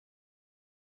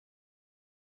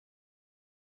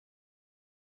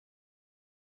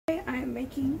I'm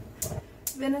making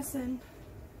venison,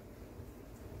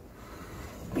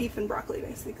 beef, and broccoli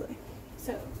basically.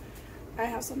 So I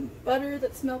have some butter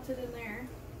that's melted in there.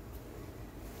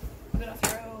 I'm gonna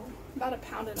throw about 1.5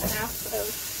 pounds of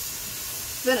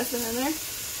venison in there.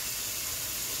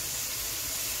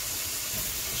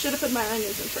 Should have put my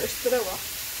onions in first, but oh well.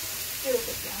 It'll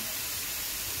cook down.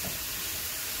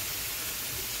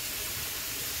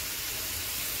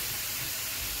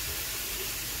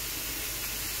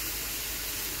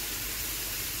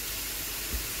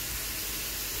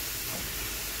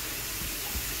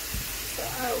 So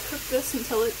I will cook this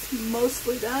until it's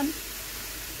mostly done,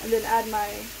 and then add my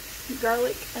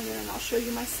garlic, and then I'll show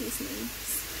you my seasonings.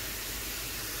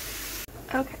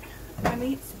 Okay, my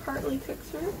meat's partly cooked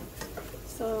through,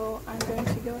 so I'm going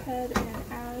to go ahead and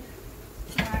add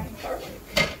my garlic.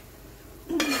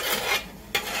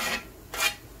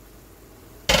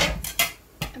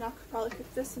 And I'll probably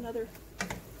cook this another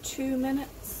 2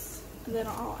 minutes, and then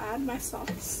I'll add my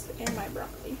sauce and my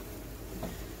broccoli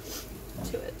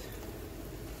to it.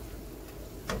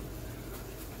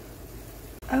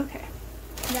 Okay,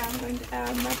 now I'm going to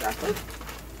add my broccoli.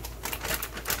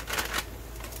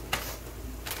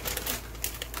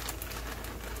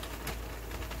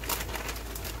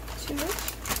 To it.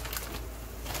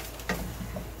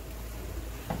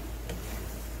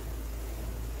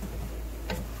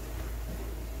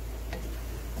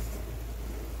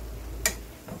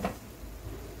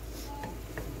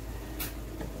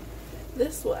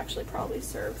 This will actually probably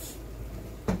serve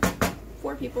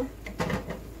 4 people.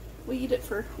 We eat it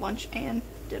for lunch and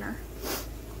dinner.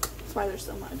 That's why there's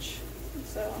so much.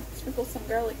 So sprinkle some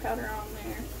garlic powder on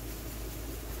there.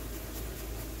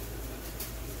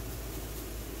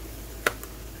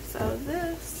 So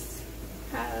this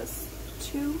has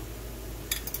 2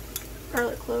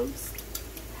 garlic cloves,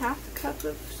 1/2 cup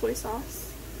of soy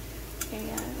sauce, and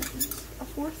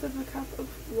 1/4 of a cup of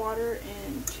water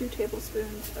and 2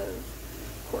 tablespoons of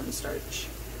cornstarch.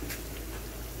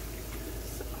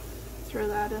 So throw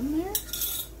that in there.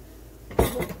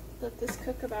 Let this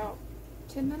cook about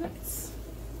 10 minutes.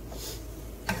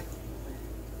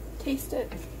 Taste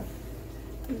it,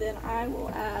 and then I will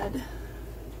add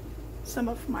some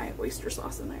of my oyster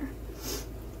sauce in there.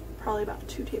 Probably about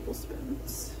 2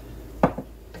 tablespoons.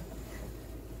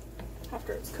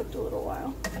 After it's cooked a little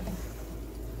while.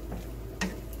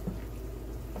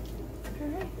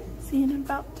 Alright, see you in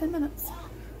about 10 minutes.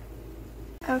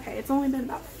 Okay, it's only been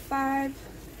about 5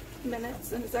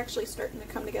 minutes and it's actually starting to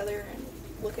come together and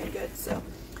looking good, so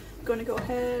I'm going to go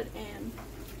ahead and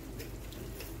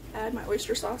add my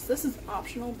oyster sauce. This is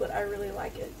optional, but I really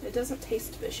like it. It doesn't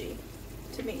taste fishy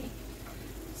to me,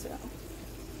 so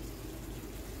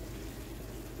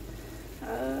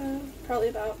probably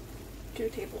about 2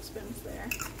 tablespoons there.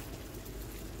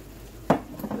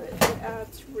 But it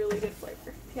adds really good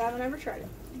flavor. If you haven't ever tried it,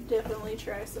 definitely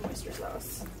try some oyster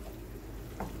sauce.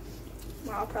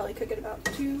 Well, I'll probably cook it about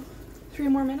 2-3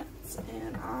 more minutes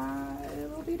and I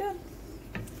will be done.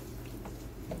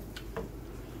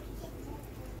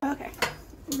 Okay,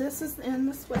 this is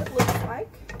what it looks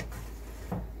like.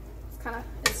 It's kind of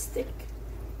thick,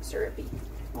 syrupy,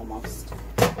 almost.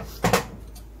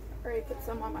 Already put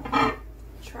some on my plate.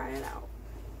 Try it out.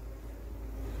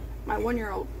 My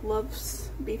 1-year-old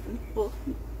loves beef and, well,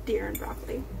 deer and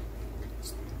broccoli.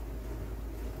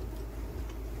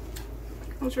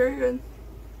 It was very good.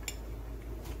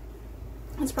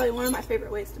 It's probably one of my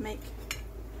favorite ways to make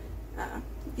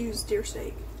used deer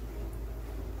steak.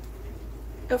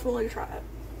 Definitely try it.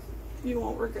 You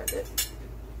won't regret it.